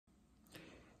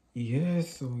Yeah,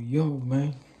 so yo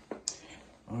man.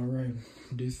 Alright,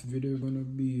 this video gonna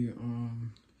be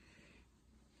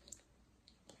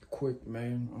quick,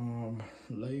 man.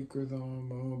 Lakers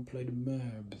play the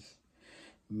Mavs.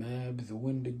 Mavs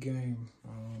win the game.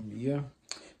 Yeah.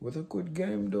 Was a good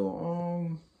game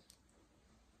though.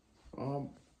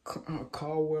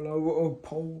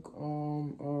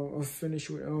 Caldwell-Pope finished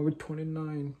with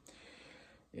 29,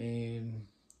 and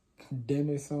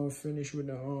Dennis finished with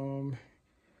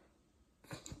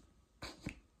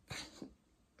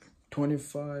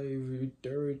 25,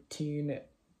 13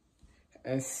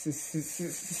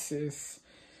 assists.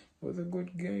 Was a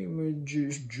good game. And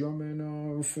just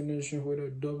Drummond finishing with a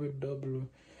double.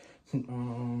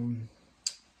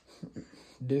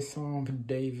 This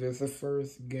Davis, the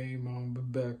first game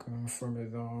back from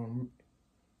his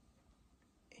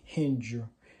injury,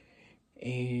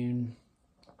 and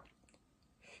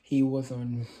he was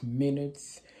on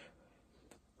minutes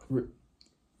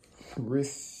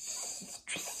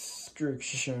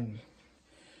restriction.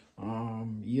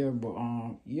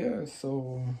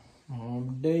 So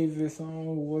Davis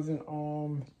wasn't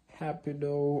happy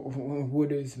though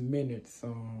with his minutes.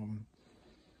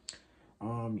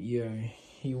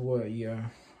 He was,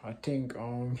 I think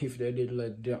if they did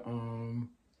let the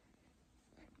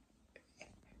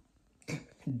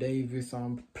Davis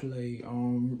play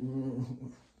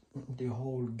the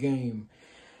whole game,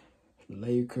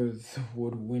 Lakers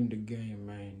would win the game,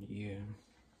 man. Yeah.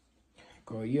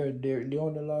 They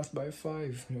only lost by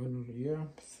 5. Yeah.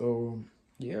 So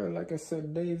yeah, like I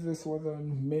said, Davis was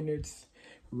on minutes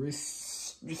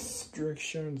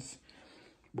restrictions.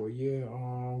 But yeah,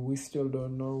 we still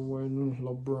don't know when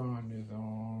LeBron is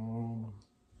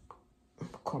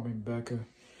coming back.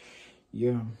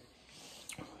 Yeah,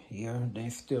 they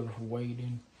still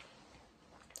waiting.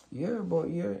 Yeah, but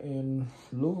yeah, and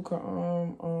Luka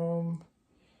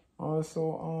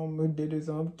also did his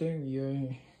own thing.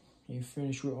 Yeah, he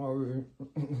finished with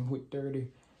with 30.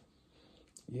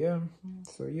 Yeah,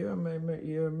 so yeah,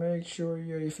 make sure,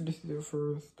 if this is your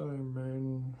first time,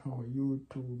 man, on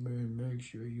YouTube, man, make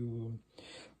sure you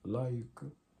like,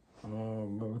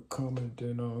 comment,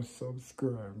 and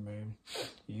subscribe, man.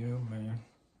 Yeah, man,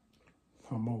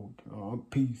 I'm out.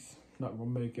 Peace. Not gonna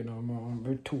make it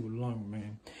too long,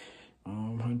 man.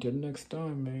 Until next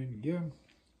time, man. Yeah,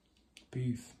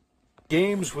 peace.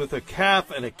 Games with a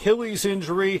calf and Achilles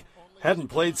injury, hadn't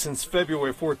played since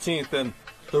February 14th, and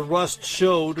the rust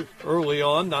showed early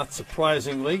on, not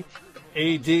surprisingly.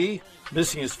 AD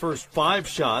missing his first 5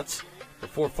 shots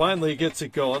before finally he gets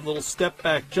it going. Little step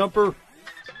back jumper,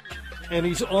 and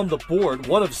he's on the board.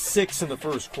 1 of 6 in the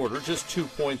first quarter, just 2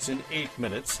 points in 8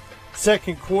 minutes.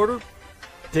 Second quarter,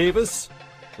 Davis,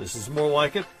 this is more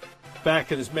like it,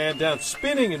 backing his man down,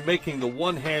 spinning and making the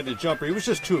one-handed jumper. He was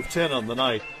just 2 of 10 on the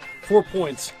night. 4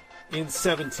 points in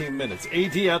 17 minutes.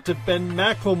 AD out to Ben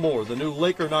McLemore. The new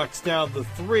Laker knocks down the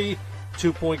 3,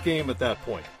 2-point game at that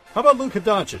point. How about Luka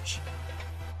Doncic?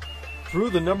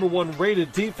 Through the number 1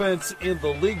 rated defense in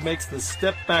the league, makes the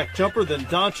step-back jumper. Then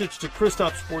Doncic to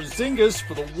Kristaps Porzingis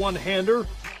for the one-hander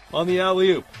on the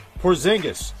alley-oop.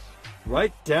 Porzingis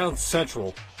right down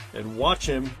central, and watch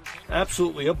him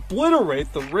absolutely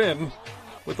obliterate the rim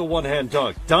with a one-hand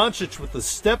dunk. Doncic with the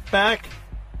step-back.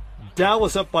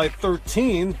 Dallas up by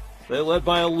 13. They led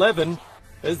by 11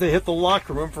 as they hit the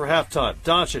locker room for halftime.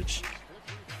 Doncic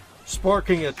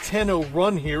sparking a 10-0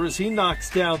 run here as he knocks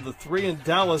down the 3, and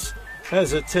Dallas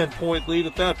has a 10-point lead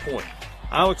at that point.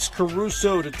 Alex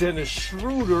Caruso to Dennis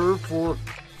Schroder for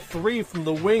 3 from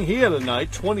the wing. He had a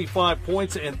night, 25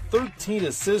 points and 13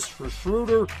 assists for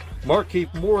Schroder.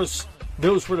 Markieff Morris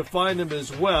knows where to find him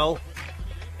as well.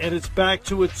 And it's back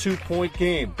to a 2-point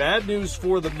game. Bad news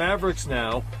for the Mavericks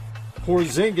now.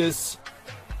 Porzingis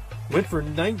went for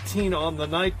 19 on the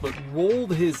night, but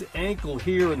rolled his ankle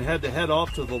here and had to head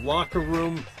off to the locker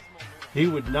room. He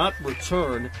would not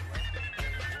return.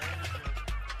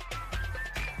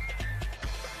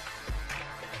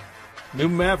 New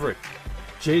Maverick,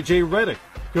 J.J. Redick,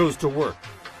 goes to work.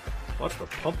 Watch the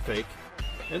pump fake.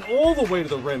 And all the way to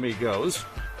the rim he goes.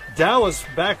 Dallas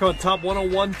back on top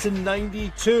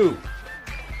 101-92.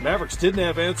 Mavericks didn't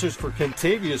have answers for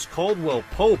Kentavious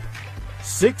Caldwell-Pope.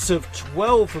 6 of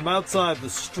 12 from outside the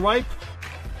stripe.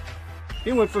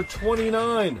 He went for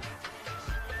 29.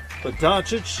 But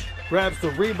Doncic grabs the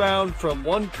rebound from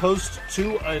one coast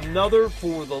to another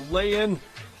for the lay-in.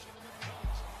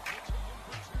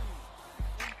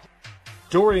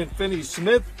 Dorian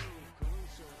Finney-Smith,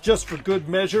 just for good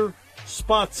measure,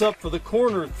 spots up for the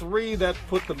corner 3. That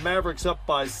put the Mavericks up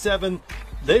by 7.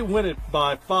 They win it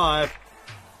by 5.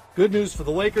 Good news for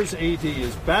the Lakers. AD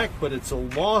is back, but it's a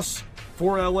loss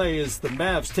for LA as the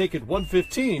Mavs take it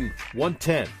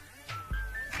 115-110.